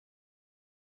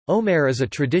Omaere is a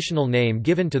traditional name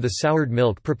given to the soured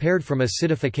milk prepared from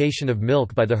acidification of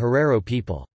milk by the Herero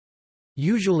people.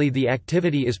 Usually the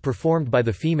activity is performed by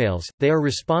the females, they are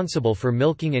responsible for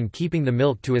milking and keeping the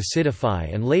milk to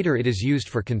acidify, and later it is used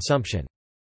for consumption.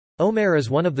 Omaere is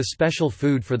one of the special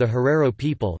food for the Herero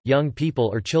people. Young people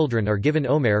or children are given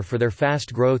omaere for their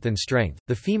fast growth and strength.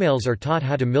 The females are taught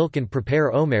how to milk and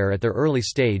prepare omaere at their early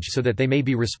stage so that they may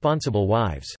be responsible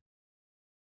wives.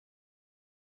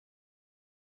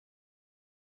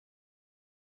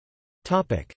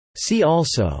 See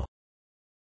also: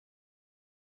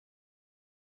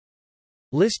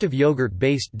 List of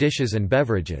yogurt-based dishes and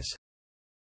beverages.